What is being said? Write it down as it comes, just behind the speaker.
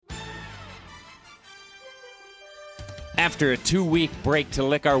After a 2-week break to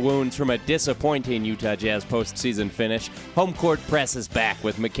lick our wounds from a disappointing Utah Jazz postseason finish, Home Court Press is back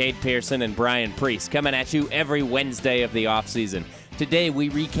with McCade Pearson and Brian Priest coming at you every Wednesday of the offseason. Today we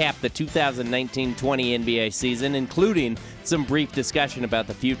recap the 2019-20 NBA season, including some brief discussion about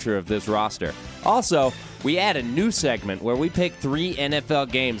the future of this roster. Also, we add a new segment where we pick 3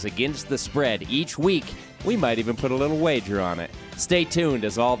 NFL games against the spread each week. We might even put a little wager on it. Stay tuned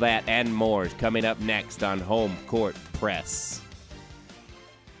as all that and more is coming up next on Home Court Press.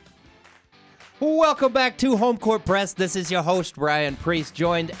 Welcome back to Home Court Press. This is your host, Brian Priest,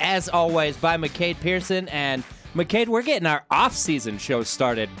 joined as always by McCade Pearson. And McCade, we're getting our off-season show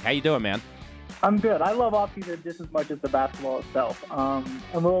started. How you doing, man? I'm good. I love off-season just as much as the basketball itself. I'm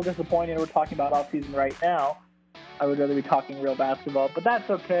a little disappointed we're talking about off-season right now. I would rather be talking real basketball, but that's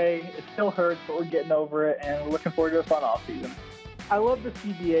okay. It still hurts, but we're getting over it, and we're looking forward to a fun off-season. I love the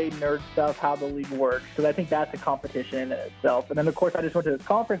CBA nerd stuff, how the league works, because I think that's a competition in itself. And then, of course, I just went to this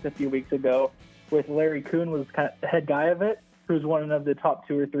conference a few weeks ago with Larry Kuhn was kind of the head guy of it, who's one of the top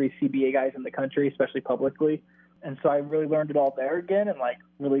 2 or 3 CBA guys in the country, especially publicly. And so I really learned it all there again and,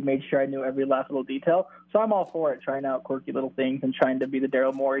 really made sure I knew every last little detail. So I'm all for it, trying out quirky little things and trying to be the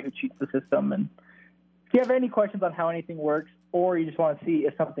Daryl Morey who cheats the system. And if you have any questions on how anything works, or you just want to see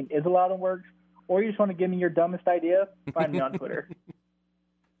if something is allowed and works, or you just want to give me your dumbest idea, find me on Twitter.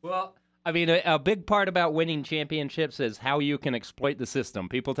 Well, I mean, a big part about winning championships is how you can exploit the system.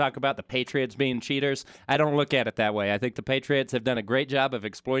 People talk about the Patriots being cheaters. I don't look at it that way. I think the Patriots have done a great job of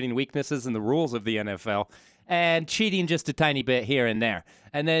exploiting weaknesses in the rules of the NFL and cheating just a tiny bit here and there.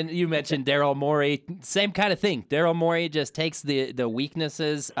 And then you mentioned Daryl Morey, same kind of thing. Daryl Morey just takes the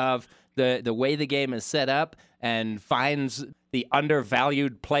weaknesses of the way the game is set up and finds the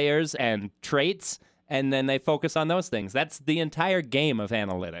undervalued players and traits, and then they focus on those things. That's the entire game of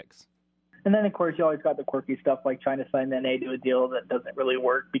analytics. And then, of course, you always got the quirky stuff like trying to sign the NA to a deal that doesn't really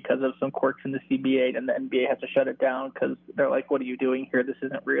work because of some quirks in the CBA, and the NBA has to shut it down because they're like, what are you doing here? This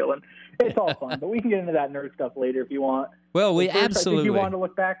isn't real. And it's all fun, but we can get into that nerd stuff later if you want. Well, we first, absolutely. I think you want to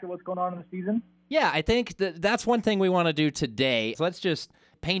look back at what's going on in the season? Yeah, I think that's one thing we want to do today. So let's just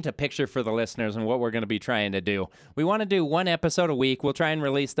paint a picture for the listeners and what we're going to be trying to do. We want to do 1 episode a week. We'll try and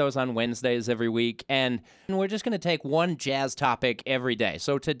release those on Wednesdays every week, and we're just going to take one Jazz topic every day.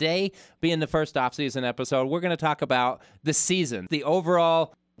 So today, being the first off-season episode, we're going to talk about the season, the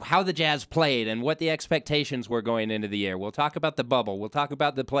overall, how the Jazz played and what the expectations were going into the year. We'll talk about the bubble. We'll talk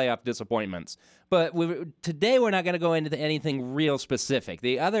about the playoff disappointments. But today we're not going to go into anything real specific.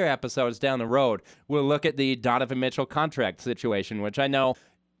 The other episodes down the road, we'll look at the Donovan Mitchell contract situation, which I know,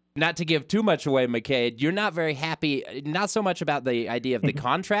 not to give too much away, McCade, you're not very happy, not so much about the idea of the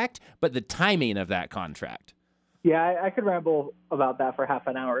contract, but the timing of that contract. Yeah, I could ramble about that for half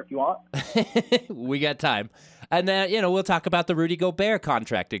an hour if you want. We got time. And then, we'll talk about the Rudy Gobert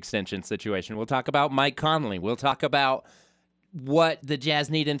contract extension situation. We'll talk about Mike Conley. We'll talk about what the Jazz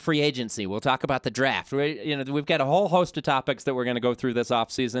need in free agency. We'll talk about the draft. We've got a whole host of topics that we're going to go through this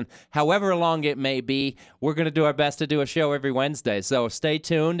offseason. However long it may be, we're going to do our best to do a show every Wednesday. So stay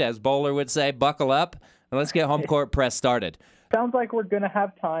tuned, as Bowler would say, buckle up, and let's get Home Court Press started. Sounds like we're going to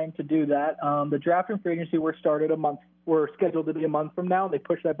have time to do that. The draft and free agency were scheduled to be a month from now. They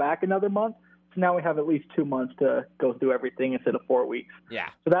pushed that back another month. So now we have at least 2 months to go through everything instead of 4 weeks. Yeah.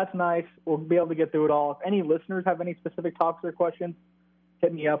 So that's nice. We'll be able to get through it all. If any listeners have any specific topics or questions,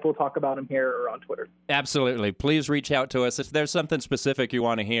 hit me up. We'll talk about them here or on Twitter. Absolutely. Please reach out to us if there's something specific you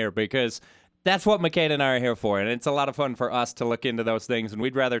want to hear, because that's what McCade and I are here for, and it's a lot of fun for us to look into those things, and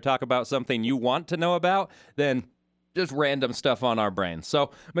we'd rather talk about something you want to know about than just random stuff on our brains.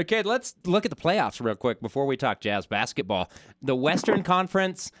 So, McCade, let's look at the playoffs real quick before we talk Jazz basketball. The Western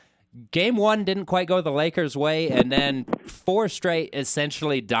Conference, Game 1 didn't quite go the Lakers' way, and then 4 straight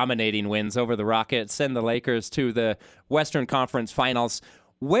essentially dominating wins over the Rockets send the Lakers to the Western Conference Finals.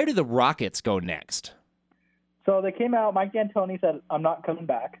 Where do the Rockets go next? So they came out, Mike D'Antoni said, I'm not coming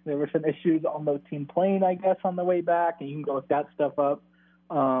back. There were some issues on the team plane, I guess, on the way back, and you can go look that stuff up.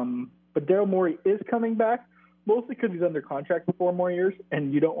 But Daryl Morey is coming back, mostly because he's under contract for 4 more years,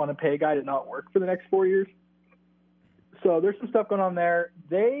 and you don't want to pay a guy to not work for the next 4 years. So there's some stuff going on there.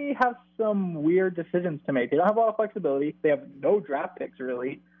 They have some weird decisions to make. They don't have a lot of flexibility. They have no draft picks,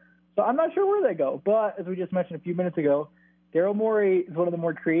 really. So I'm not sure where they go. But as we just mentioned a few minutes ago, Daryl Morey is one of the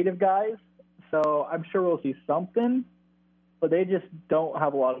more creative guys. So I'm sure we'll see something. But they just don't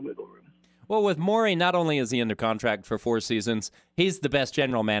have a lot of wiggle room. Well, with Morey, not only is he under contract for 4 seasons, he's the best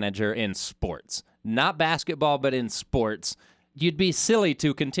general manager in sports. Not basketball, but in sports. you'd be silly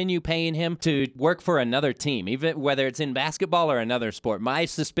to continue paying him to work for another team, even whether it's in basketball or another sport. My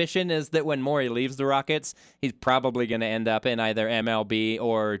suspicion is that when Morey leaves the Rockets, he's probably going to end up in either MLB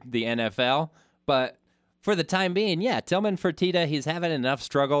or the NFL. But for the time being, yeah, Tillman Fertitta, he's having enough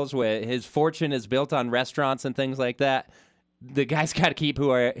struggles with his fortune is built on restaurants and things like that. The guy's got to keep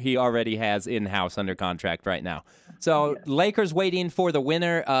who he already has in-house under contract right now. So Lakers waiting for the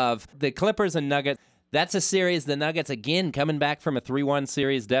winner of the Clippers and Nuggets. That's a series. The Nuggets, again, coming back from a 3-1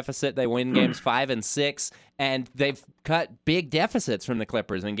 series deficit. They win games 5 and 6, and they've cut big deficits from the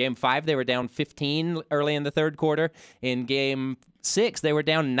Clippers. In Game 5, they were down 15 early in the third quarter. In Game 6, they were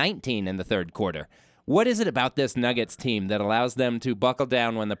down 19 in the third quarter. What is it about this Nuggets team that allows them to buckle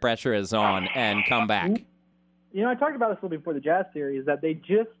down when the pressure is on and come back? You know, I talked about this a little before the Jazz series, that they're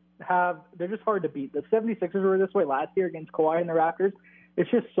just hard to beat. The 76ers were this way last year against Kawhi and the Raptors. It's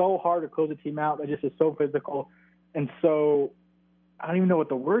just so hard to close a team out that just is so physical and so, I don't even know what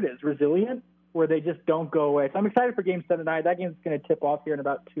the word is, resilient, where they just don't go away. So I'm excited for Game 7 tonight. That game's going to tip off here in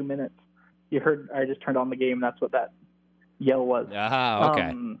about 2 minutes. You heard I just turned on the game, and that's what that yell was.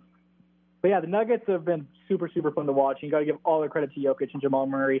 Okay. But yeah, the Nuggets have been super, super fun to watch. And you got to give all the credit to Jokic and Jamal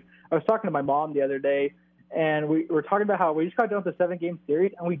Murray. I was talking to my mom the other day, and we were talking about how we just got done with a 7-game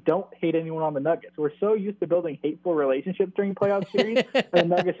series, and we don't hate anyone on the Nuggets. We're so used to building hateful relationships during playoff series, and the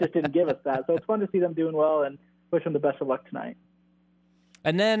Nuggets just didn't give us that. So it's fun to see them doing well and wish them the best of luck tonight.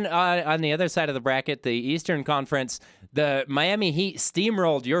 And then on the other side of the bracket, the Eastern Conference, the Miami Heat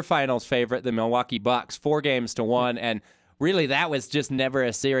steamrolled your finals favorite, the Milwaukee Bucks, 4-1, and really that was just never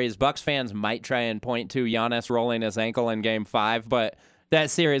a series. Bucks fans might try and point to Giannis rolling his ankle in Game 5, but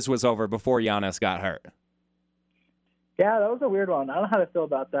that series was over before Giannis got hurt. Yeah, that was a weird one. I don't know how to feel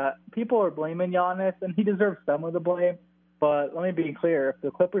about that. People are blaming Giannis, and he deserves some of the blame. But let me be clear. If the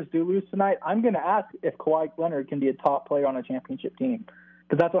Clippers do lose tonight, I'm going to ask if Kawhi Leonard can be a top player on a championship team.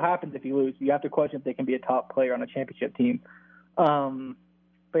 Because that's what happens if you lose. You have to question if they can be a top player on a championship team.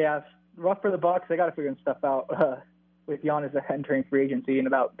 But yeah, it's rough for the Bucks. They got to figure stuff out with Giannis entering free agency in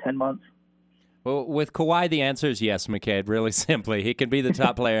about 10 months. Well, with Kawhi, the answer is yes, McCade. Really simply, he can be the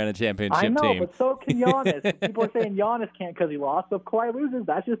top player on a championship team. I know, but so can Giannis. People are saying Giannis can't because he lost. So if Kawhi loses,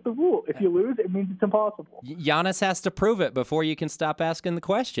 that's just the rule. If you lose, it means it's impossible. Giannis has to prove it before you can stop asking the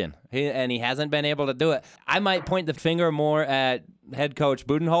question, and he hasn't been able to do it. I might point the finger more at head coach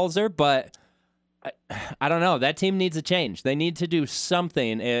Budenholzer, but I don't know. That team needs a change. They need to do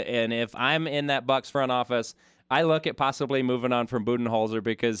something, and if I'm in that Bucks front office, I look at possibly moving on from Budenholzer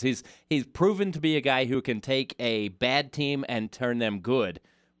because he's proven to be a guy who can take a bad team and turn them good.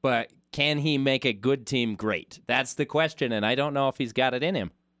 But can he make a good team great? That's the question, and I don't know if he's got it in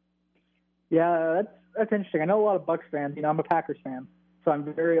him. Yeah, that's interesting. I know a lot of Bucks fans. You know, I'm a Packers fan, so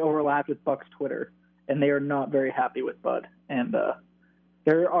I'm very overlapped with Bucks Twitter, and they are not very happy with Bud. And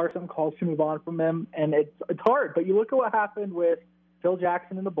there are some calls to move on from him, and it's hard. But you look at what happened with Phil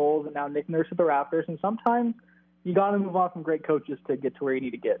Jackson and the Bulls, and now Nick Nurse with the Raptors, and sometimes you got to move on from great coaches to get to where you need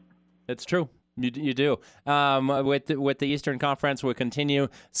to get. It's true. You do. With the Eastern Conference, we'll continue.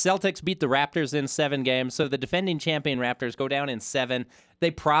 Celtics beat the Raptors in 7 games, so the defending champion Raptors go down in 7. They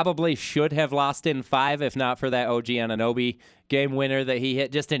probably should have lost in 5 if not for that OG Anunoby game winner that he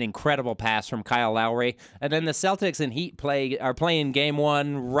hit. Just an incredible pass from Kyle Lowry. And then the Celtics and Heat are playing Game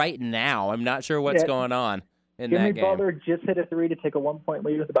 1 right now. I'm not sure what's going on in that game. Jimmy Butler just hit a 3 to take a 1-point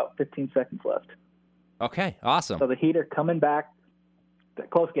lead with about 15 seconds left. Okay, awesome. So the Heat are coming back.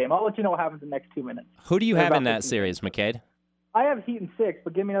 Close game. I'll let you know what happens in the next 2 minutes. Who do you have in that series, McCade? I have Heat in 6,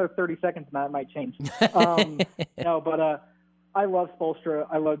 but give me another 30 seconds and that might change. I love Spoelstra.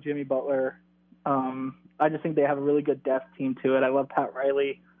 I love Jimmy Butler. I just think they have a really good depth team to it. I love Pat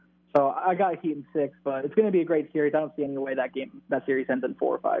Riley. So I got Heat in 6, but it's going to be a great series. I don't see any way that series ends in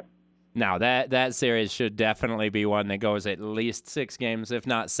 4 or 5. Now, that series should definitely be one that goes at least 6 games, if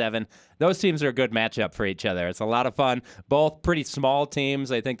not 7. Those teams are a good matchup for each other. It's a lot of fun. Both pretty small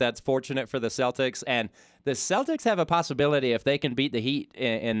teams. I think that's fortunate for the Celtics. And the Celtics have a possibility, if they can beat the Heat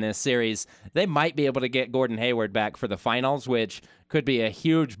in this series, they might be able to get Gordon Hayward back for the finals, which could be a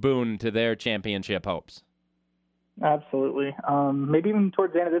huge boon to their championship hopes. Absolutely. Maybe even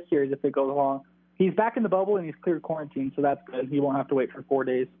towards the end of this series if it goes along. He's back in the bubble and he's cleared quarantine, so that's good. He won't have to wait for 4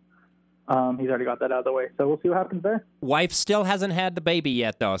 days. He's already got that out of the way, so we'll see what happens there. Wife still hasn't had the baby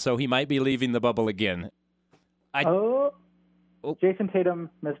yet, though, so he might be leaving the bubble again. Jason Tatum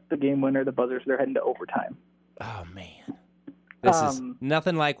missed the game winner, the buzzers. They're heading to overtime. Oh, man. This is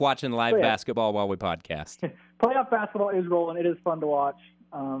nothing like watching live basketball while we podcast. Playoff basketball is rolling. It is fun to watch.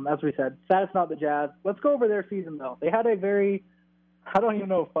 As we said, sad it's not the Jazz. Let's go over their season, though. They had a very I don't even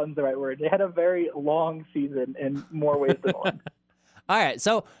know if fun's the right word. They had a very long season in more ways than one. All right,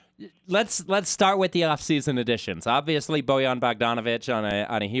 so let's start with the offseason additions. Obviously, Bojan Bogdanovic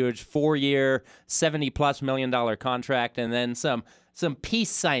on a huge 4-year, $70+ million contract, and then some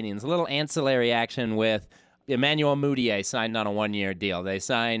piece signings, a little ancillary action with Emmanuel Mudiay signed on a 1-year deal. They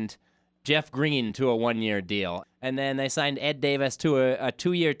signed Jeff Green to a 1-year deal, and then they signed Ed Davis to a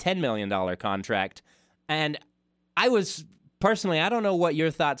 2-year, $10 million contract. And I was personally, I don't know what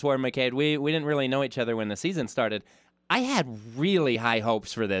your thoughts were, McCade. We didn't really know each other when the season started. I had really high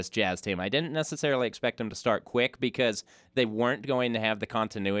hopes for this Jazz team. I didn't necessarily expect them to start quick because they weren't going to have the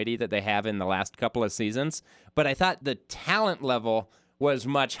continuity that they have in the last couple of seasons. But I thought the talent level was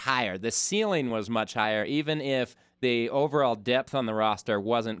much higher. The ceiling was much higher, even if the overall depth on the roster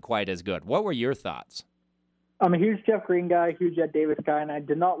wasn't quite as good. What were your thoughts? I'm a huge Jeff Green guy, huge Ed Davis guy, and I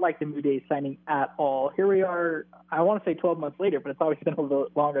did not like the Mudiay signing at all. Here we are, I want to say 12 months later, but it's always been a little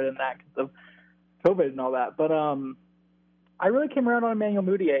longer than that because of COVID and all that. But I really came around on Emmanuel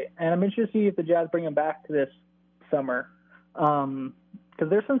Mudiay, and I'm interested to see if the Jazz bring him back to this summer because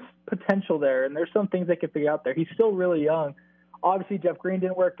there's some potential there, and there's some things they can figure out there. He's still really young. Obviously, Jeff Green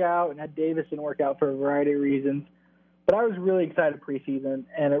didn't work out, and Ed Davis didn't work out for a variety of reasons. But I was really excited preseason,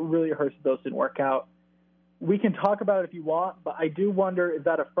 and it really hurts that those didn't work out. We can talk about it if you want, but I do wonder, is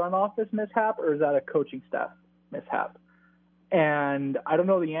that a front office mishap or is that a coaching staff mishap? And I don't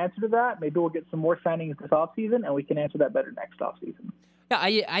know the answer to that. Maybe we'll get some more signings this offseason, and we can answer that better next offseason.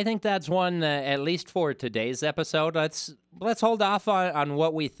 Yeah, I think that's one, at least for today's episode. Let's hold off on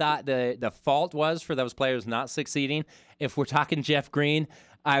what we thought the fault was for those players not succeeding. If we're talking Jeff Green,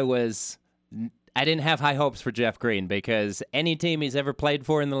 I didn't have high hopes for Jeff Green because any team he's ever played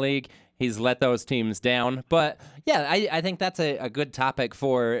for in the league, he's let those teams down. But, yeah, I think that's a good topic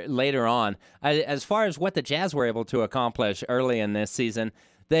for later on. As far as what the Jazz were able to accomplish early in this season,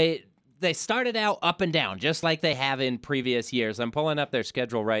 they started out up and down, just like they have in previous years. I'm pulling up their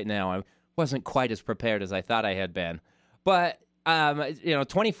schedule right now. I wasn't quite as prepared as I thought I had been. But,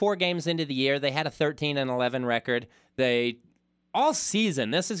 24 games into the year, they had a 13-11 record. All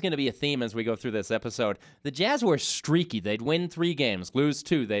season, this is going to be a theme as we go through this episode, the Jazz were streaky. They'd win 3 games, lose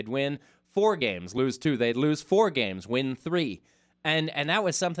 2. They'd win 4 games, lose 2. They'd lose 4 games, win 3. And that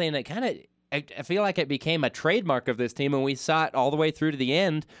was something that kind of, I feel like it became a trademark of this team, and we saw it all the way through to the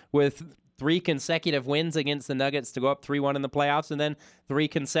end with 3 consecutive wins against the Nuggets to go up 3-1 in the playoffs, and then 3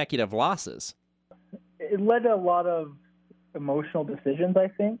 consecutive losses. It led to a lot of emotional decisions, I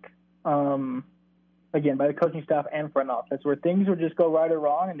think. Again, by the coaching staff and front office, where things would just go right or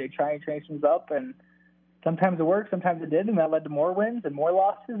wrong, and they try and change things up, and sometimes it worked, sometimes it did, and that led to more wins and more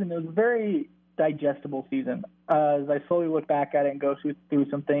losses, and it was a very digestible season. As I slowly look back at it and go through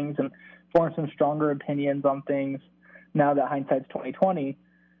some things and form some stronger opinions on things, now that hindsight's 2020,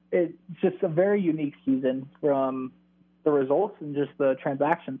 it's just a very unique season from the results and just the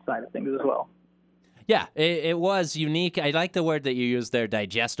transaction side of things as well. Yeah, it was unique. I like the word that you used there,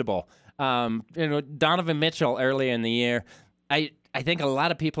 digestible. Donovan Mitchell early in the year, I think a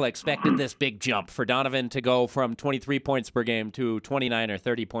lot of people expected this big jump for Donovan to go from 23 points per game to 29 or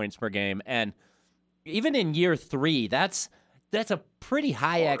 30 points per game. And even in year 3, that's a pretty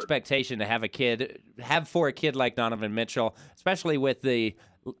high expectation to have for a kid like Donovan Mitchell, especially with the,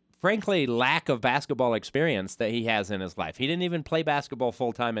 frankly, lack of basketball experience that he has in his life. He didn't even play basketball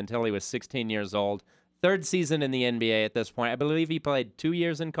full-time until he was 16 years old. 3rd season in the NBA at this point. I believe he played 2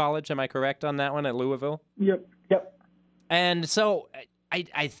 years in college. Am I correct on that one at Louisville? Yep. And so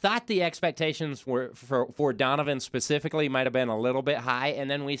I thought the expectations were for Donovan specifically might have been a little bit high, and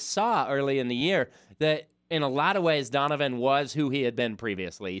then we saw early in the year that in a lot of ways Donovan was who he had been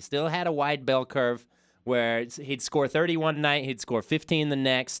previously. He still had a wide bell curve where he'd score 30 one night, he'd score 15 the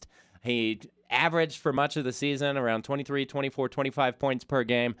next. He averaged for much of the season around 23, 24, 25 points per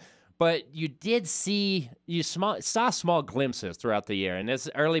game. But you did saw small glimpses throughout the year. In this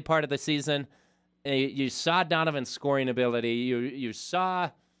early part of the season, you saw Donovan's scoring ability. You saw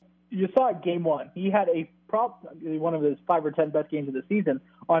game 1. He had one of his 5 or 10 best games of the season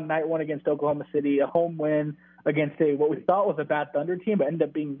on night 1 against Oklahoma City, a home win against what we thought was a bad Thunder team, but ended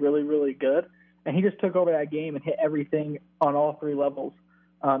up being really, really good. And he just took over that game and hit everything on all 3 levels,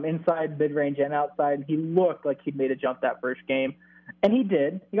 inside, mid-range, and outside. And he looked like he'd made a jump that first game. And he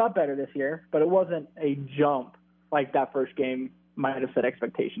did. He got better this year, but it wasn't a jump like that first game might have set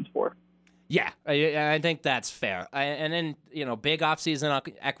expectations for. Yeah, I think that's fair. And then, big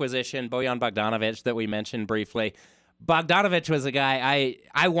offseason acquisition, Bojan Bogdanovic that we mentioned briefly. Bogdanovich was a guy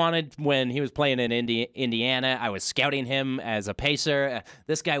I wanted when he was playing in Indiana. I was scouting him as a pacer.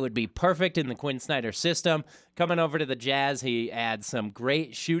 This guy would be perfect in the Quinn Snyder system. Coming over to the Jazz, he adds some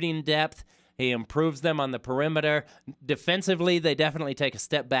great shooting depth. He improves them on the perimeter. Defensively, they definitely take a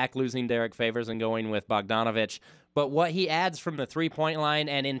step back, losing Derek Favors and going with Bogdanovich. But what he adds from the three-point line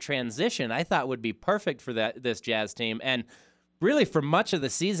and in transition, I thought would be perfect for this Jazz team. And really, for much of the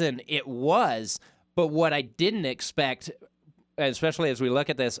season, it was. But what I didn't expect, especially as we look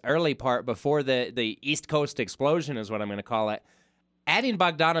at this early part before the East Coast explosion is what I'm going to call it, adding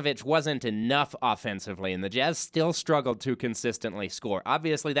Bogdanovich wasn't enough offensively, and the Jazz still struggled to consistently score.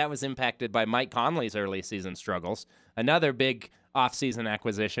 Obviously, that was impacted by Mike Conley's early season struggles, another big offseason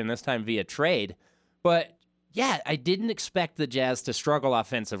acquisition, this time via trade. But, yeah, I didn't expect the Jazz to struggle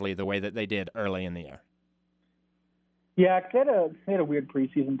offensively the way that they did early in the year. Yeah, they had a weird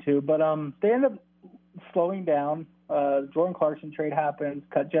preseason too, but they ended up slowing down. Jordan Clarkson trade happens,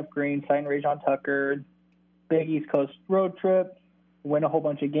 cut Jeff Green, sign Rajon Tucker, big East Coast road trip, win a whole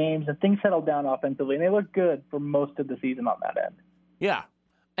bunch of games, and things settled down offensively, and they looked good for most of the season on that end. Yeah,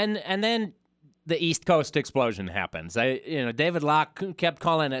 and then the East Coast explosion happens. David Locke kept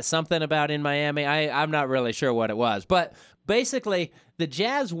calling it something about in Miami. I'm not really sure what it was, but basically the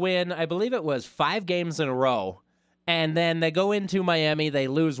Jazz win, I believe it was 5 games in a row. And then they go into Miami, they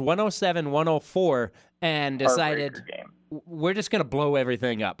lose 107-104, and decided we're just going to blow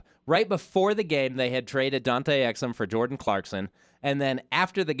everything up. Right before the game, they had traded Dante Exum for Jordan Clarkson. And then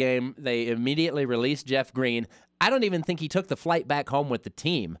after the game, they immediately released Jeff Green. I don't even think he took the flight back home with the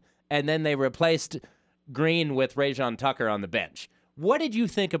team. And then they replaced Green with Rajon Tucker on the bench. What did you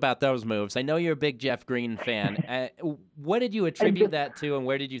think about those moves? I know you're a big Jeff Green fan. What did you attribute that to, and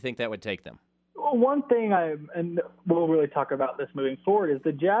where did you think that would take them? Well, one thing and we'll really talk about this moving forward, is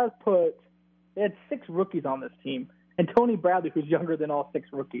the Jazz they had 6 rookies on this team, and Tony Bradley, who's younger than all 6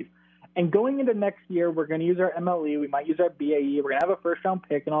 rookies. And going into next year, we're going to use our MLE, we might use our BAE, we're going to have a first-round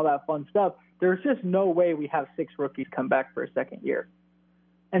pick and all that fun stuff. There's just no way we have 6 rookies come back for a second year.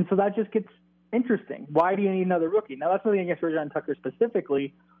 And so that just gets interesting. Why do you need another rookie? Now, that's nothing against Rajon Tucker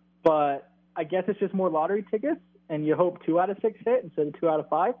specifically, but I guess it's just more lottery tickets, and you hope 2 out of 6 hit instead of 2 out of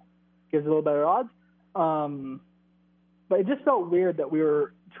 5. Gives a little better odds. But it just felt weird that we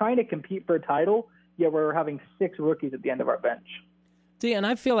were trying to compete for a title, yet we're having 6 rookies at the end of our bench. See, and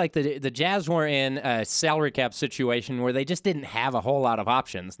I feel like the Jazz were in a salary cap situation where they just didn't have a whole lot of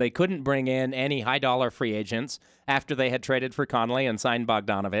options. They couldn't bring in any high-dollar free agents after they had traded for Conley and signed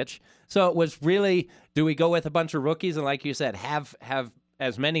Bogdanovich. So it was really, do we go with a bunch of rookies and, like you said, have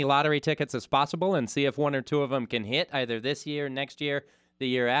as many lottery tickets as possible and see if 1 or 2 of them can hit either this year, next year, the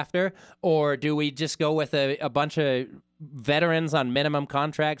year after? Or do we just go with a bunch of veterans on minimum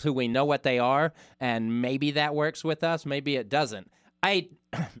contracts who we know what they are, and maybe that works with us, maybe it doesn't? I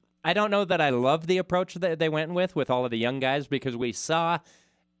don't know that I love the approach that they went with all of the young guys, because we saw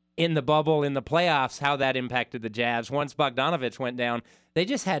in the bubble, in the playoffs, how that impacted the Jazz. Once Bogdanovich went down, they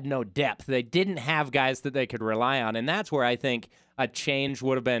just had no depth. They didn't have guys that they could rely on, and that's where I think a change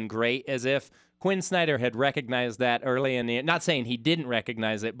would have been great, as if Quinn Snyder had recognized that early in the – not saying he didn't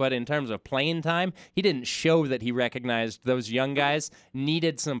recognize it, but in terms of playing time, he didn't show that he recognized those young guys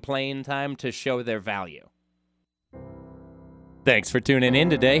needed some playing time to show their value. Thanks for tuning in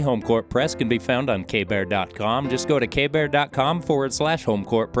today. Home Court Press can be found on kbear.com. Just go to kbear.com/Home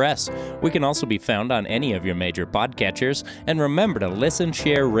Court Press. We can also be found on any of your major podcatchers. And remember to listen,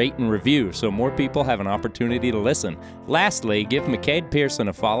 share, rate, and review so more people have an opportunity to listen. Lastly, give McCade Pearson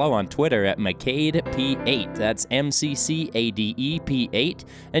a follow on Twitter at McCadeP8. That's McCadeP8.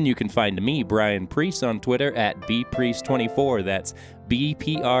 And you can find me, Brian Priest, on Twitter at BPriest24. That's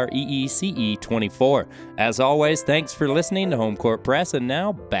BPREECE 24. As always, thanks for listening to Home Court Press, and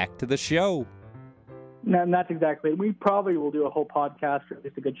now back to the show. And that's exactly it. We probably will do a whole podcast, or at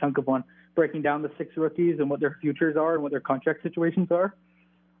least a good chunk of one, breaking down the 6 rookies and what their futures are and what their contract situations are.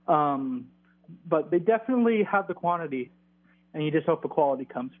 But they definitely have the quantity, and you just hope the quality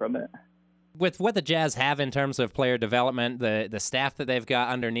comes from it. With what the Jazz have in terms of player development, the staff that they've got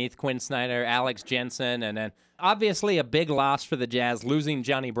underneath Quinn Snyder, Alex Jensen, and then obviously a big loss for the Jazz, losing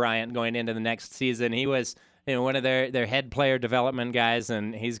Johnny Bryant going into the next season. He was one of their head player development guys,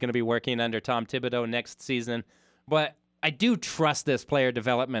 and he's going to be working under Tom Thibodeau next season. But I do trust this player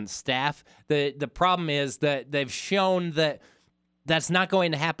development staff. The problem is that they've shown that that's not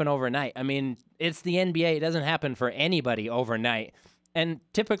going to happen overnight. I mean, it's the NBA. It doesn't happen for anybody overnight. And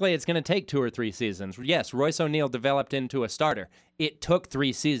typically it's going to take 2 or 3 seasons. Yes, Royce O'Neal developed into a starter. It took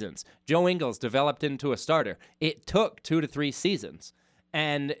 3 seasons. Joe Ingles developed into a starter. It took 2 to 3 seasons.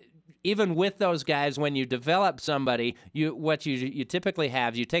 And even with those guys, when you develop somebody, you typically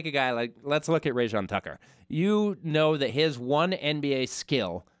have, you take a guy like, let's look at Rajon Tucker. You know that his one NBA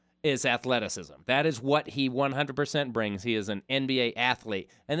skill is athleticism. That is what he 100% brings. He is an NBA athlete.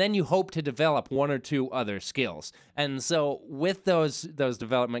 And then you hope to develop one or two other skills. And so with those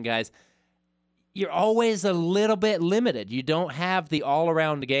development guys, you're always a little bit limited. You don't have the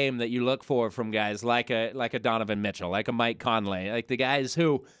all-around game that you look for from guys like a Donovan Mitchell, like a Mike Conley, like the guys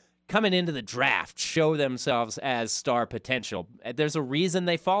who coming into the draft show themselves as star potential. There's a reason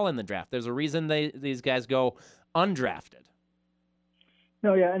they fall in the draft. There's a reason these guys go undrafted.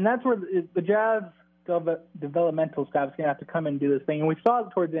 No, yeah, and that's where the Jazz developmental staff is going to have to come and do this thing. And we saw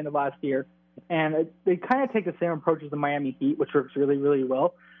it towards the end of last year, and they kind of take the same approach as the Miami Heat, which works really, really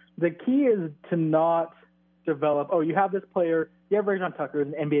well. The key is to not develop, you have this player, you have Rajon Tucker,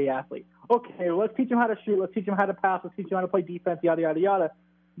 who's an NBA athlete. Okay, well, let's teach him how to shoot, let's teach him how to pass, let's teach him how to play defense, yada, yada, yada.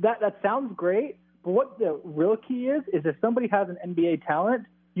 That sounds great, but what the real key is if somebody has an NBA talent,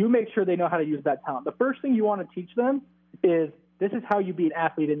 you make sure they know how to use that talent. The first thing you want to teach them is this is how you be an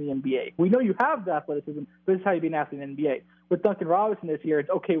athlete in the NBA. We know you have the athleticism, but this is how you be an athlete in the NBA. With Duncan Robinson this year, it's,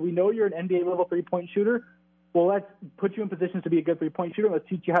 okay, we know you're an NBA-level three-point shooter. Well, let's put you in positions to be a good three-point shooter. Let's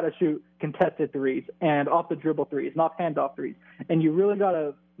teach you how to shoot contested threes and off-the-dribble threes and off-handoff threes. And you really got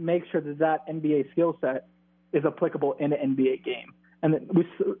to make sure that NBA skill set is applicable in an NBA game. And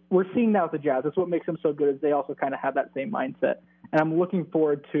we're seeing now with the Jazz. That's what makes them so good is they also kind of have that same mindset. And I'm looking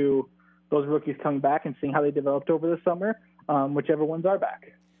forward to those rookies coming back and seeing how they developed over the summer, whichever ones are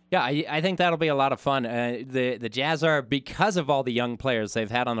back. Yeah, I think that'll be a lot of fun. The Jazz are, because of all the young players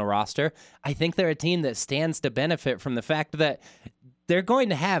they've had on the roster, I think they're a team that stands to benefit from the fact that they're going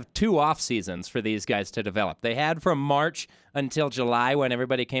to have 2 off seasons for these guys to develop. They had from March until July when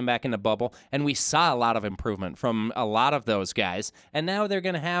everybody came back in the bubble, and we saw a lot of improvement from a lot of those guys. And now they're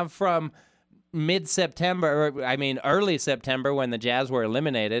going to have from early September when the Jazz were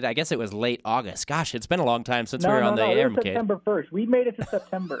eliminated. I guess it was late August. Gosh, it's been a long time since we were on the air, McKay. September 1st. We made it to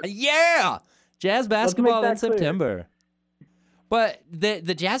September. Yeah! Jazz basketball in September. But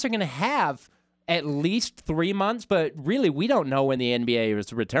the Jazz are going to have at least 3 months, but really we don't know when the NBA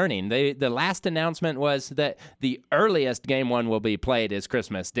is returning. The last announcement was that the earliest Game 1 will be played is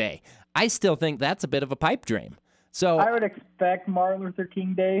Christmas Day. I still think that's a bit of a pipe dream. So I would expect Martin Luther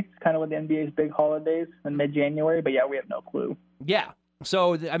King Day. It's kind of one of the NBA's big holidays in mid-January, but yeah, we have no clue. Yeah.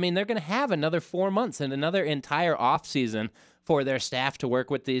 So, they're going to have another 4 months and another entire off season for their staff to work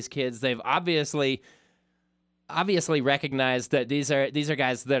with these kids. They've obviously recognized that these are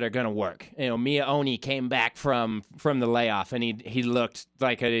guys that are going to work. Mia Oni came back from the layoff, and he looked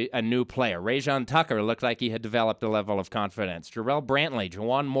like a new player. Rajon Tucker looked like he had developed a level of confidence. Jarrell Brantley,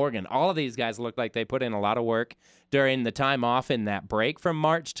 Juwan Morgan, all of these guys looked like they put in a lot of work during the time off in that break from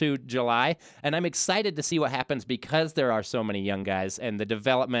March to July. And I'm excited to see what happens because there are so many young guys, and the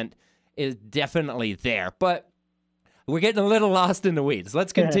development is definitely there. But we're getting a little lost in the weeds.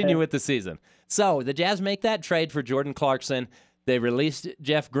 Let's continue with the season. So the Jazz make that trade for Jordan Clarkson. They released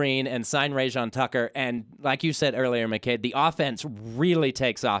Jeff Green and signed Rajon Tucker. And like you said earlier, McKay, the offense really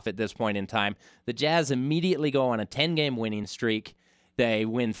takes off at this point in time. The Jazz immediately go on a 10-game winning streak. They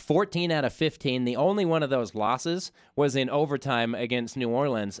win 14 out of 15. The only one of those losses was in overtime against New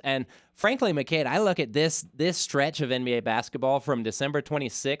Orleans. And frankly, McKay, I look at this stretch of NBA basketball from December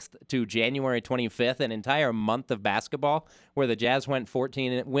 26th to January 25th, an entire month of basketball where the Jazz win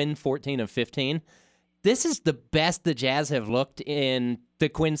 14 of 15. This is the best the Jazz have looked in the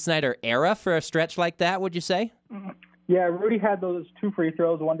Quinn Snyder era for a stretch like that, would you say? Yeah, Rudy had those 2 free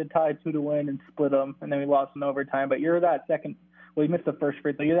throws, 1 to tie, 2 to win, and split them, and then we lost in overtime. But you're that second. Well, he missed the first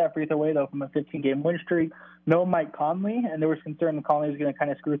free throw. You're that free throw away, though, from a 15-game win streak. No Mike Conley, and there was concern that Conley was going to kind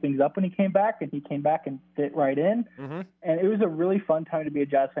of screw things up when he came back, and he came back and fit right in. Mm-hmm. And it was a really fun time to be a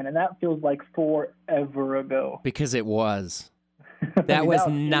Jazz fan, and that feels like forever ago. Because it was. That was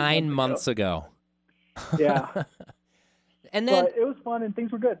 9 months ago. Yeah. And then, but it was fun, and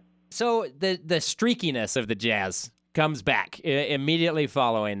things were good. So the streakiness of the Jazz comes back immediately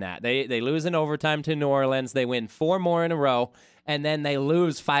following that. They lose in overtime to New Orleans. They win 4 more in a row, and then they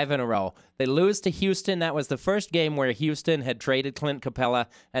lose 5 in a row. They lose to Houston. That was the first game where Houston had traded Clint Capella,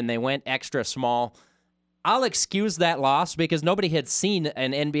 and they went extra small. I'll excuse that loss because nobody had seen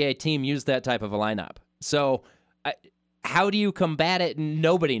an NBA team use that type of a lineup. So how do you combat it?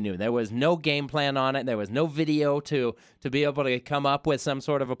 Nobody knew. There was no game plan on it. There was no video to be able to come up with some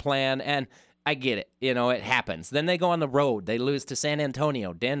sort of a plan, and I get it. It happens. Then they go on the road. They lose to San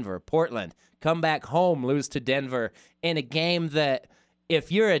Antonio, Denver, Portland. Come back home, lose to Denver in a game that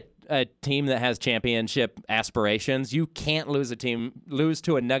if you're a team that has championship aspirations. You can't lose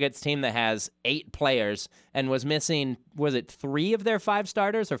to a Nuggets team that has 8 players and was missing, was it 3 of their 5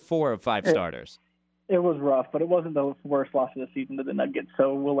 starters or 4 of 5 starters? It was rough, but it wasn't the worst loss of the season to the Nuggets,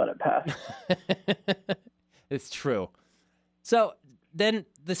 so we'll let it pass. It's true. So then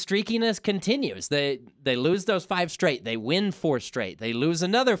the streakiness continues. They lose those 5 straight. They win 4 straight. They lose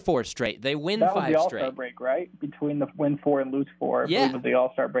another 4 straight. They win 5 straight. That was the All-Star break, right? Between the win 4 and lose 4. Yeah. It was the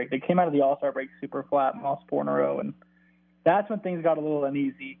All-Star break. They came out of the All-Star break super flat and lost 4 in a row, and that's when things got a little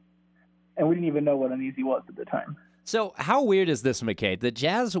uneasy, and we didn't even know what uneasy was at the time. So how weird is this, McCade? The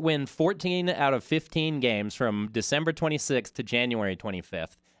Jazz win 14 out of 15 games from December 26th to January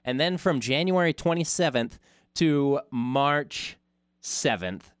 25th, and then from January 27th to March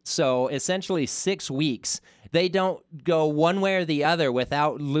 7th. So essentially 6 weeks. They don't go one way or the other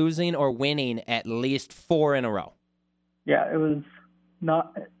without losing or winning at least 4 in a row. Yeah, it was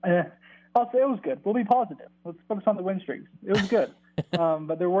not I'll say it was good. We'll be positive. Let's focus on the win streaks. It was good.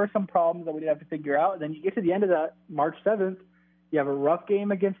 But there were some problems that we did have to figure out. And then you get to the end of that, March 7th, you have a rough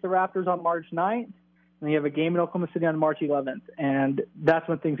game against the Raptors on March 9th, and then you have a game in Oklahoma City on March 11th. And that's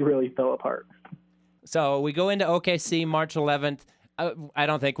when things really fell apart. So we go into OKC March 11th. I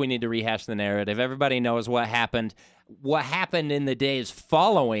don't think we need to rehash the narrative. Everybody knows what happened. What happened in the days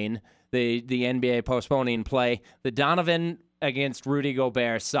following the NBA postponing play, the Donovan against Rudy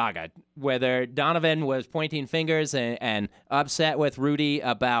Gobert saga, whether Donovan was pointing fingers and upset with Rudy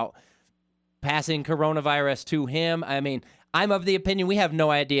about passing coronavirus to him. I mean, I'm of the opinion we have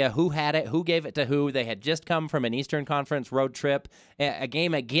no idea who had it, who gave it to who. They had just come from an Eastern Conference road trip, a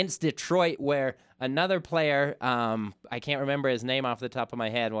game against Detroit where another player, I can't remember his name off the top of my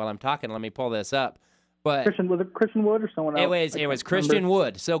head while I'm talking. Let me pull this up. But was it Christian Wood or someone else? It was Christian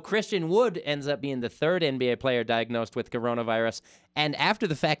Wood. So Christian Wood ends up being the 3rd NBA player diagnosed with coronavirus, and after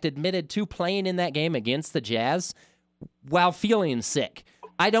the fact admitted to playing in that game against the Jazz while feeling sick.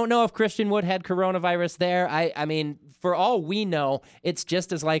 I don't know if Christian Wood had coronavirus there. I mean, for all we know, it's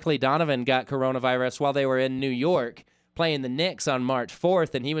just as likely Donovan got coronavirus while they were in New York playing the Knicks on March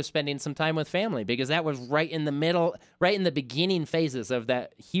 4th, and he was spending some time with family because that was right in the beginning phases of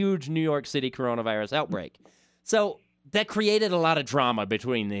that huge New York City coronavirus outbreak. So that created a lot of drama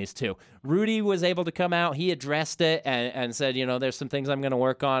between these two. Rudy was able to come out. He addressed it and said, there's some things I'm going to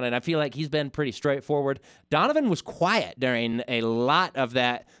work on, and I feel like he's been pretty straightforward. Donovan was quiet during a lot of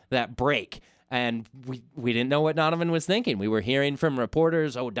that break. And we didn't know what Donovan was thinking. We were hearing from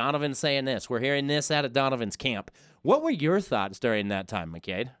reporters, Donovan's saying this. We're hearing this out of Donovan's camp. What were your thoughts during that time,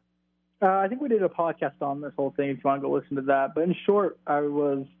 McCade? I think we did a podcast on this whole thing if you want to go listen to that. But in short, I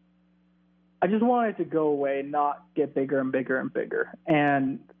just wanted it to go away, not get bigger and bigger and bigger.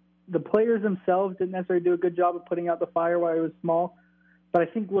 And the players themselves didn't necessarily do a good job of putting out the fire while it was small. But I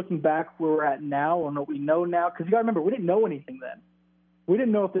think looking back where we're at now and what we know now, because you got to remember, we didn't know anything then. We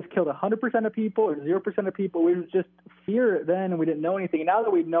didn't know if this killed 100% of people or 0% of people. We was just fear then, and we didn't know anything. And now that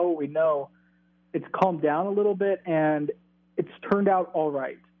we know what we know, it's calmed down a little bit, and it's turned out all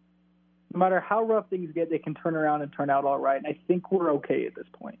right. No matter how rough things get, they can turn around and turn out all right. And I think we're okay at this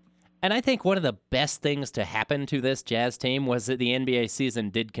point. And I think one of the best things to happen to this Jazz team was that the NBA season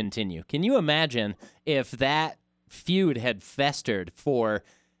did continue. Can you imagine if that feud had festered for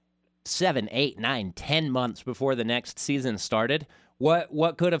 7, 8, 9, 10 months before the next season started?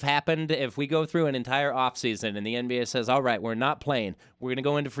 What could have happened if we go through an entire offseason and the NBA says, all right, we're not playing. We're going to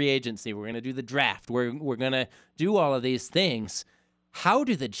go into free agency. We're going to do the draft. We're going to do all of these things. How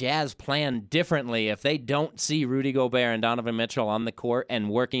do the Jazz plan differently if they don't see Rudy Gobert and Donovan Mitchell on the court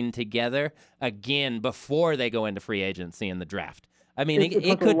and working together again before they go into free agency and the draft? I mean,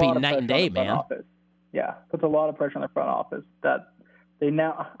 it could be night and day, man. Yeah, puts a lot of pressure on the front office that they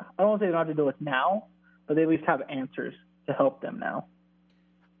now, I don't want to say they don't have to do it now, but they at least have answers to help them now.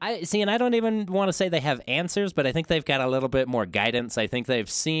 And I don't even want to say they have answers, but I think they've got a little bit more guidance. I think they've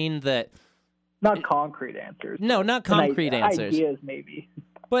seen that. Not concrete answers. No, not concrete answers. Ideas, maybe.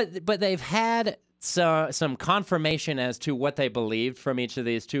 But they've had some confirmation as to what they believed from each of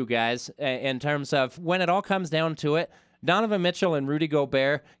these two guys in terms of when it all comes down to it. Donovan Mitchell and Rudy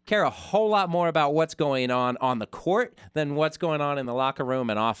Gobert care a whole lot more about what's going on the court than what's going on in the locker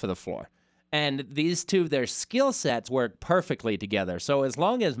room and off of the floor. And these two, their skill sets work perfectly together. So as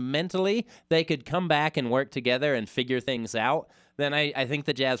long as mentally they could come back and work together and figure things out, then I think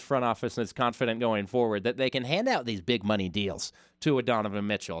the Jazz front office is confident going forward that they can hand out these big money deals to a Donovan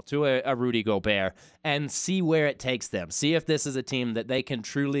Mitchell, to a Rudy Gobert, and see where it takes them. See if this is a team that they can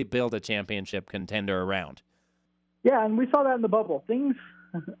truly build a championship contender around. Yeah, and we saw that in the bubble.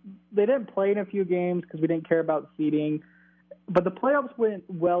 They didn't play in a few games because we didn't care about seeding. But the playoffs went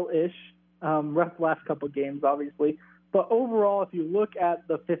well-ish. Rough last couple of games, obviously. But overall, if you look at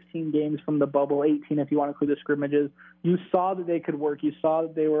the 15 games from the bubble, 18 if you want to include the scrimmages, you saw that they could work. You saw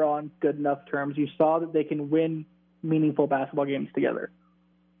that they were on good enough terms. You saw that they can win meaningful basketball games together.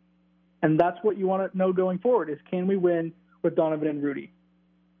 And that's what you want to know going forward is, can we win with Donovan and Rudy?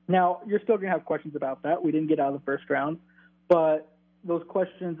 Now, you're still going to have questions about that. We didn't get out of the first round. But those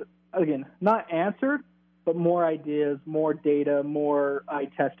questions, again, not answered, but more ideas, more data, more eye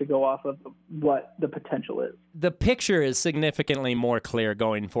test to go off of what the potential is. The picture is significantly more clear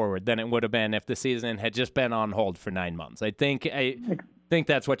going forward than it would have been if the season had just been on hold for 9 months. I think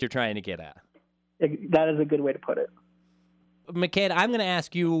that's what you're trying to get at. That is a good way to put it. McCade, I'm going to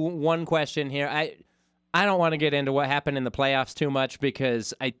ask you one question here. I don't want to get into what happened in the playoffs too much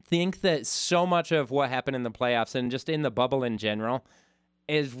because I think that so much of what happened in the playoffs and just in the bubble in general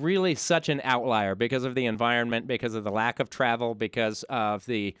is really such an outlier because of the environment, because of the lack of travel, because of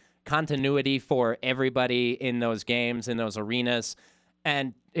the continuity for everybody in those games, in those arenas.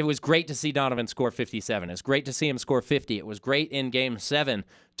 And it was great to see Donovan score 57. It's great to see him score 50. It was great in Game 7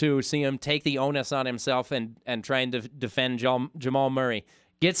 to see him take the onus on himself and try and defend Jamal Murray,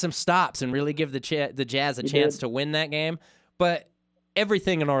 get some stops, and really give the Jazz a chance to win that game. But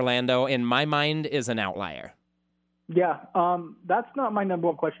everything in Orlando, in my mind, is an outlier. Yeah, that's not my number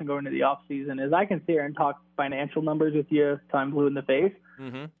one question going into the offseason, is I can sit here and talk financial numbers with you till I'm blue in the face.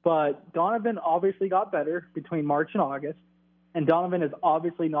 Mm-hmm. But Donovan obviously got better between March and August, and Donovan is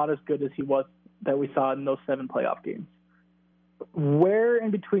obviously not as good as he was that we saw in those 7 playoff games. Where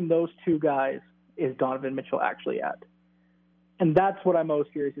in between those two guys is Donovan Mitchell actually at? And that's what I'm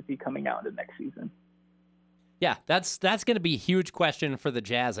most curious to see coming out into next season. Yeah, that's going to be a huge question for the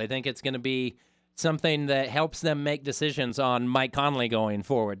Jazz. I think it's going to be something that helps them make decisions on Mike Conley going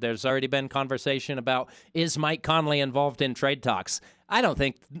forward. There's already been conversation about, is Mike Conley involved in trade talks? I don't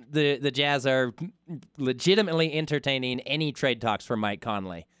think the Jazz are legitimately entertaining any trade talks for Mike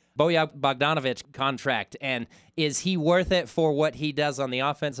Conley. Bojan Bogdanovic contract, and is he worth it for what he does on the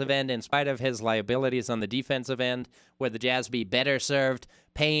offensive end in spite of his liabilities on the defensive end? Would the Jazz be better served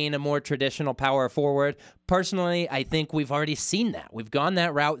paying a more traditional power forward? Personally, I think we've already seen that. We've gone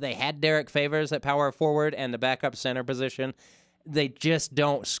that route. They had Derek Favors at power forward and the backup center position. They just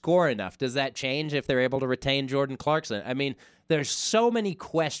don't score enough. Does that change if they're able to retain Jordan Clarkson? I mean, there's so many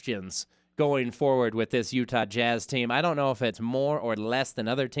questions going forward with this Utah Jazz team. I don't know if it's more or less than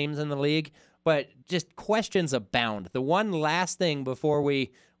other teams in the league, but just questions abound. The one last thing before we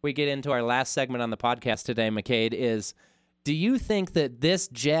get into our last segment on the podcast today, McCade, is, do you think that this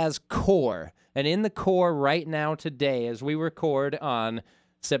Jazz core, and in the core right now today as we record on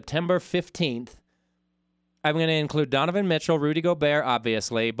September 15th, I'm going to include Donovan Mitchell, Rudy Gobert,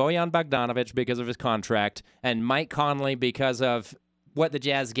 obviously, Bojan Bogdanovic because of his contract, and Mike Conley because of what the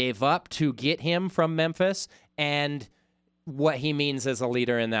Jazz gave up to get him from Memphis and what he means as a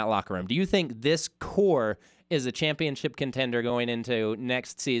leader in that locker room. Do you think this core is a championship contender going into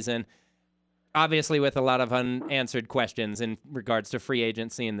next season? Obviously with a lot of unanswered questions in regards to free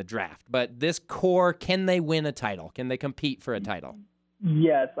agency and the draft. But this core, can they win a title? Can they compete for a title?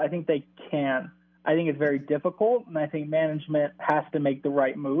 Yes, I think they can. I think it's very difficult, and I think management has to make the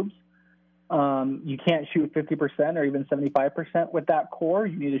right moves. You can't shoot 50% or even 75% with that core.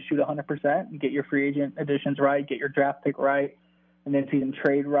 You need to shoot 100% and get your free agent additions right, get your draft pick right, and then see them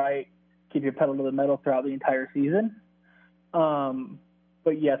trade right, keep your pedal to the metal throughout the entire season.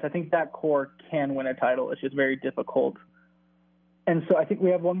 But yes, I think that core can win a title. It's just very difficult. And so I think we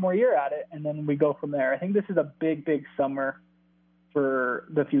have one more year at it, and then we go from there. I think this is a big, big summer for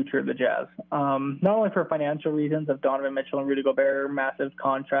the future of the Jazz. Not only for financial reasons of Donovan Mitchell and Rudy Gobert, massive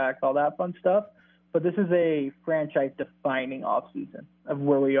contracts, all that fun stuff, but this is a franchise-defining offseason of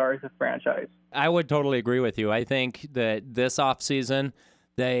where we are as a franchise. I would totally agree with you. I think that this offseason,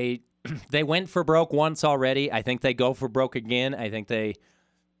 they went for broke once already. I think they go for broke again. I think they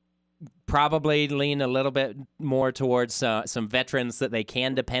probably lean a little bit more towards some veterans that they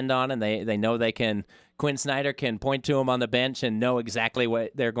can depend on, and they know they can. Quinn Snyder can point to him on the bench and know exactly what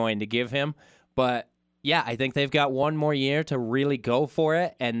they're going to give him. But yeah, I think they've got one more year to really go for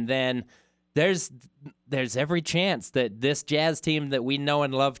it, and then there's every chance that this Jazz team that we know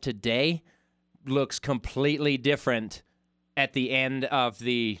and love today looks completely different at the end of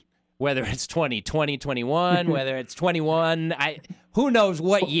whether it's 2020, 21, whether it's 21, who knows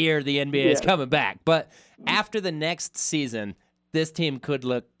what year the NBA is coming back. But after the next season, this team could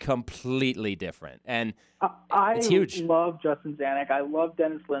look completely different. And it's huge. I love Justin Zanuck. I love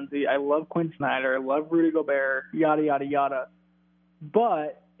Dennis Lindsey. I love Quinn Snyder. I love Rudy Gobert, yada, yada, yada.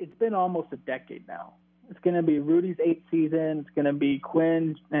 But it's been almost a decade now. It's going to be Rudy's 8th season. It's going to be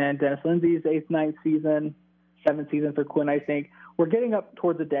Quinn and Dennis Lindsey's 8th, 9th season, 7th season for Quinn, I think. We're getting up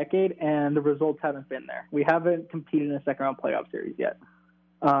towards a decade, and the results haven't been there. We haven't competed in a second-round playoff series yet.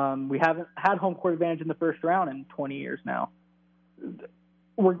 We haven't had home court advantage in the first round in 20 years now.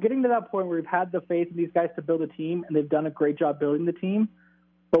 We're getting to that point where we've had the faith in these guys to build a team, and they've done a great job building the team,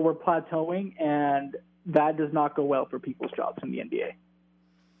 but we're plateauing, and that does not go well for people's jobs in the NBA.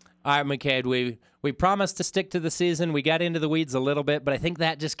 All right, McCade, we promised to stick to the season. We got into the weeds a little bit, but I think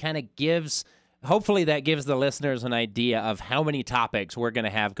that just kind of hopefully that gives the listeners an idea of how many topics we're going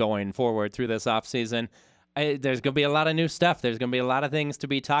to have going forward through this offseason. There's going to be a lot of new stuff. There's going to be a lot of things to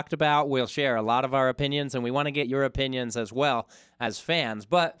be talked about. We'll share a lot of our opinions, and we want to get your opinions as well as fans.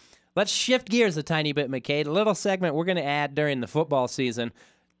 But let's shift gears a tiny bit, McCade. A little segment we're going to add during the football season.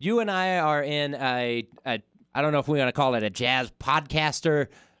 You and I are in I don't know if we want to call it a Jazz Podcaster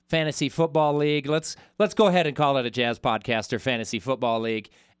Fantasy Football League. Let's go ahead and call it a Jazz Podcaster Fantasy Football League.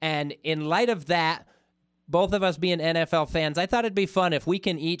 And in light of that, both of us being NFL fans, I thought it'd be fun if we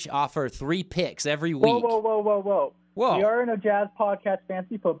can each offer 3 picks every week. Whoa. We are in a Jazz Podcast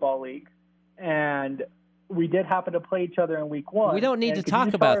Fantasy Football League, and we did happen to play each other in week 1. We don't need to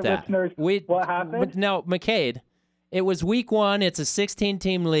talk about that. What happened? No, McCade, it was week 1. It's a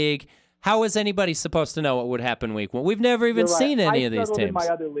 16-team league. How is anybody supposed to know what would happen week 1? We've never even seen any of these teams. In my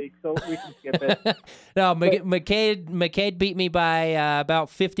other league, so we can skip it. No, McCade beat me by about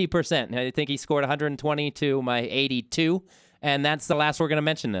 50%. I think he scored 120 to my 82, and that's the last we're going to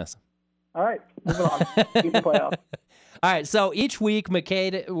mention this. All right, moving on. Keep the playoffs. All right, so each week,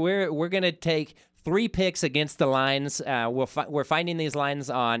 McCade, we're going to take 3 picks against the lines. We're finding these lines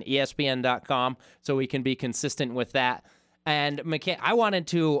on ESPN.com, so we can be consistent with that. And McCade, I wanted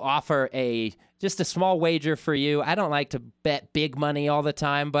to offer just a small wager for you. I don't like to bet big money all the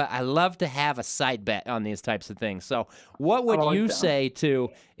time, but I love to have a side bet on these types of things. So what would you say to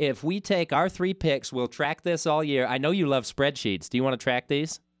if we take our 3 picks, we'll track this all year. I know you love spreadsheets. Do you want to track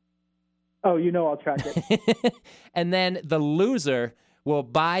these? Oh, I'll track it. And then the loser will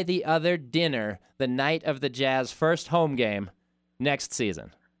buy the other dinner the night of the Jazz first home game next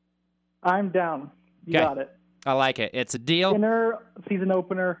season. I'm down. You got it. I like it. It's a deal. Dinner, season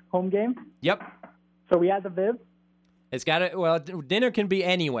opener, home game? Yep. So we add the Viv? It's got it. Well, dinner can be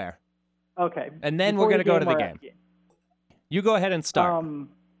anywhere. Okay. And then we're going to go to the game. You go ahead and start.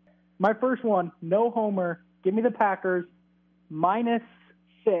 My first one, no homer. Give me the Packers -6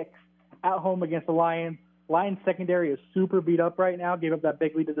 at home against the Lions. Lions secondary is super beat up right now. Gave up that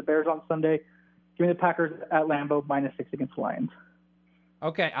big lead to the Bears on Sunday. Give me the Packers at Lambeau -6 against the Lions.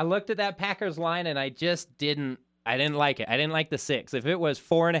 Okay, I looked at that Packers line, and I just didn't like it. I didn't like the 6. If it was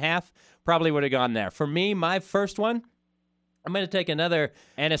 4.5, probably would have gone there. For me, my first one, I'm going to take another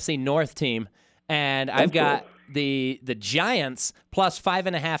NFC North team, and I've got the Giants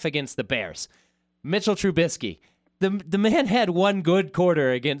 +5.5 against the Bears. Mitchell Trubisky. The man had one good quarter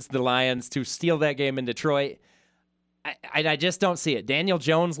against the Lions to steal that game in Detroit. I just don't see it. Daniel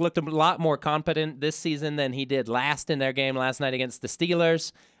Jones looked a lot more competent this season than he did in their game last night against the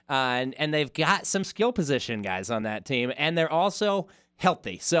Steelers. And they've got some skill position guys on that team, and they're also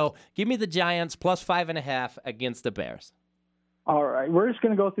healthy. So give me the Giants +5.5 against the Bears. All right. We're just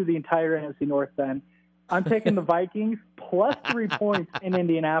going to go through the entire NFC North then. I'm taking the Vikings +3 points in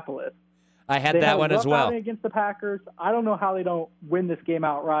Indianapolis. I had that one as well. Against the Packers. I don't know how they don't win this game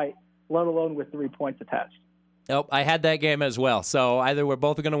outright, let alone with 3 points attached. Nope, I had that game as well. So either we're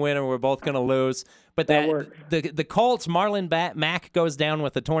both going to win or we're both going to lose. But the Colts, Marlon Mack goes down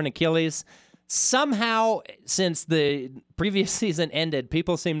with a torn Achilles. Somehow, since the previous season ended,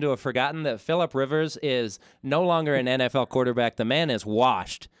 people seem to have forgotten that Phillip Rivers is no longer an NFL quarterback. The man is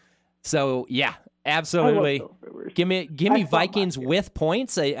washed. So, yeah, absolutely. Give me Vikings with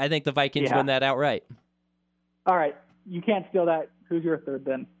points. I think the Vikings win that outright. All right. You can't steal that. Who's your third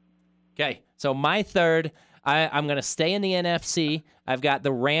then? Okay, so my third, I'm going to stay in the NFC. I've got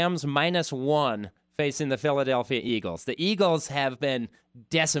the Rams -1 facing the Philadelphia Eagles. The Eagles have been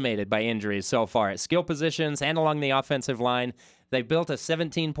decimated by injuries so far at skill positions and along the offensive line. They built a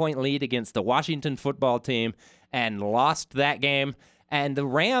 17-point lead against the Washington football team and lost that game. And the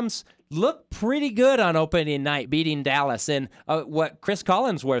Rams looked pretty good on opening night, beating Dallas in what Chris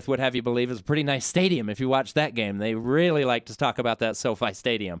Collinsworth would have you believe is a pretty nice stadium if you watch that game. They really like to talk about that SoFi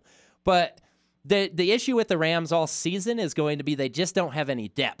Stadium. But the issue with the Rams all season is going to be they just don't have any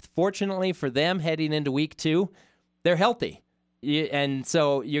depth. Fortunately for them, heading into week 2, they're healthy. And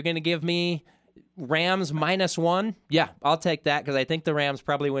so you're going to give me Rams -1? Yeah, I'll take that because I think the Rams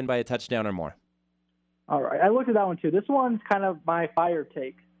probably win by a touchdown or more. All right. I looked at that one too. This one's kind of my fire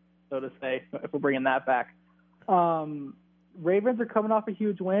take. so to say, if we're bringing that back. Ravens are coming off a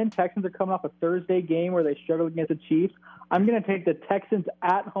huge win. Texans are coming off a Thursday game where they struggled against the Chiefs. I'm going to take the Texans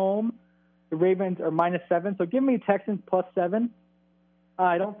at home. The Ravens are -7, so give me Texans +7.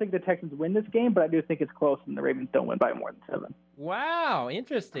 I don't think the Texans win this game, but I do think it's close, and the Ravens don't win by more than 7. Wow,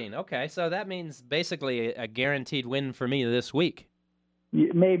 interesting. Okay, so that means basically a guaranteed win for me this week.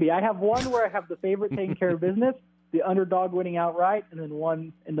 Maybe. I have one where I have the favorite taking care of business, the underdog winning outright, and then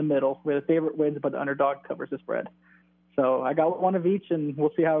one in the middle where the favorite wins but the underdog covers the spread. So I got one of each, and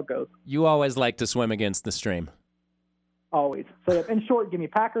we'll see how it goes. You always like to swim against the stream. Always. So in short, give me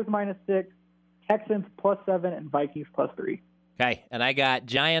Packers -6, Texans +7, and Vikings +3. Okay, and I got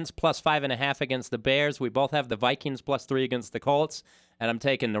Giants +5.5 against the Bears. We both have the Vikings +3 against the Colts, and I'm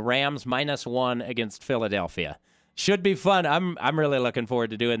taking the Rams -1 against Philadelphia. Should be fun. I'm really looking forward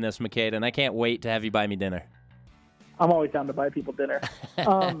to doing this, McCade, and I can't wait to have you buy me dinner. I'm always down to buy people dinner.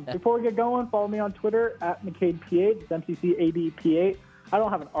 Before we get going, follow me on Twitter at McCadeP8. It's MCCADP8. I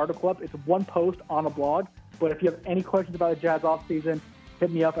don't have an article up. It's one post on a blog. But if you have any questions about the Jazz offseason,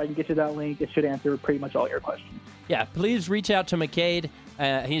 hit me up. I can get you that link. It should answer pretty much all your questions. Yeah, please reach out to McCade.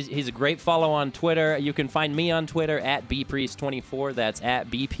 He's a great follow on Twitter. You can find me on Twitter at bpriest24. That's at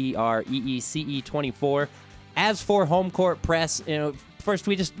BPREECE24. As for Home Court Press, first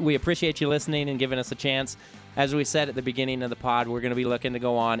we appreciate you listening and giving us a chance. As we said at the beginning of the pod, we're going to be looking to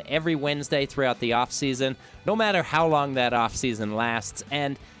go on every Wednesday throughout the offseason, no matter how long that offseason lasts.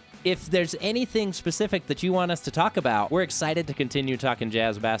 And if there's anything specific that you want us to talk about, we're excited to continue talking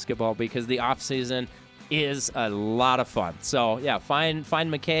Jazz basketball because the offseason is a lot of fun. So, yeah, find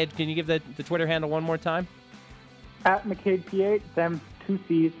McCade. Can you give the Twitter handle one more time? At McCadeP8, them 2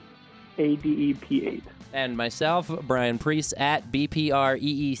 C's, ADEP8. And myself, Brian Priest, at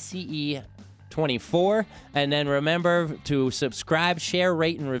BPREECE24. And then remember to subscribe, share,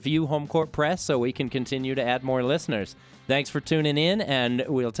 rate, and review Home Court Press so we can continue to add more listeners. Thanks for tuning in, and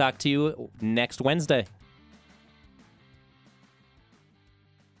we'll talk to you next Wednesday.